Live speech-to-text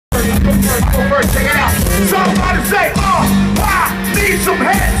first, check it out. Somebody say, I need some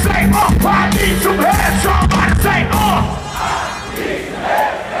heads. Say, I need some heads. Somebody say,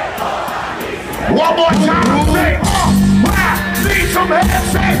 one more time, say, I need some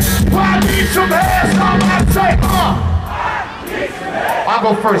heads. Say, I need some heads. Somebody say, I'll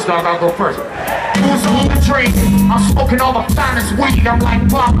go first, dog, I'll go first. Who's on the train? I'm smoking all the finest weed. I'm like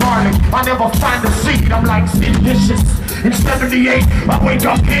Bob Marley. I never find a seed. I'm like Sid Vicious. In 78, I wake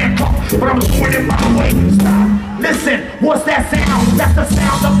up handcuffed, but I'm doing it my way. Stop. Listen, what's that sound? That's the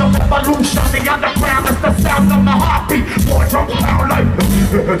sound of the revolution. The underground, that's the sound of the heartbeat. Boy, jump around like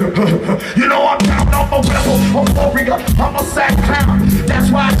you know I'm down, I'm a rebel, a warrior, I'm a sad clown. That's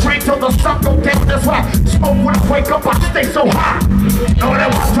why I drink till the sun go down. That's why I smoke when I wake up, I stay so high. Nobody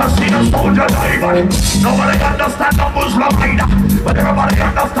wants to see the soldier labor. Nobody understand the Muslim leader, but everybody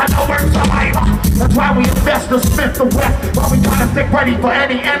understand the word survivor. That's why we invest the Smith the West. Why we gotta stick ready for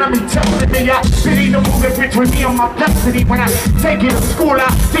any enemy telling me I pity the movement between me and my destiny. When I take you to school, I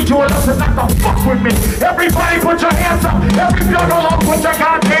teach you a lesson not to fuck with me. Everybody put your hands up. Every Juggalo, put your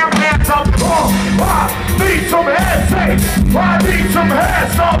goddamn hands up. I need some heads, say. I need some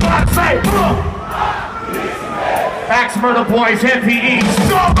heads. Somebody say, Axe Murder Boyz, MPE.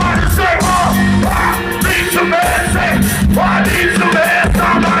 Somebody say, I need some heads, say. I need some heads.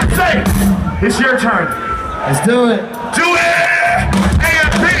 Somebody say, it's your turn. Let's do it. Do it!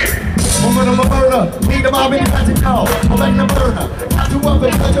 AMB! I'm a murder, need them all, many times you know. I'm like the murder, not too up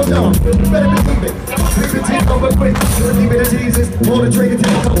and I don't know. Better believe it, leave the team over quick. Leave it to Jesus, pull the trigger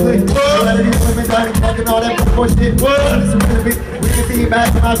till it's complete. Let it be women, dying, talking all that bullshit. Listen to me, we can be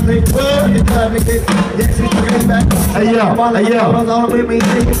back to my sleep. It's time to get, yes, she's bringing back. Hey yo,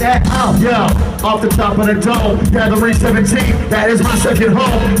 yeah, off the top of the dome, gathering 17, that is my second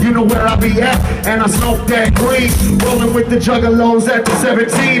home. You know where I be at, and I smoke that green. Rolling with the Juggalos at the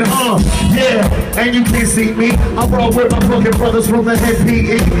 17, yeah, and you can't see me. I roll with my fucking brothers from the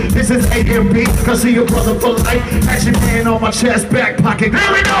NPE. This is AMB, cause see your brother for life. Action hand on my chest, back pocket.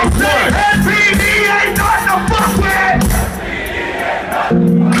 Here we go, say NPE ain't nothing to fuck with.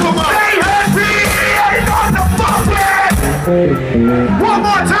 Come on, say NPE ain't nothing to fuck with. One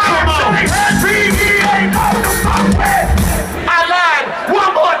more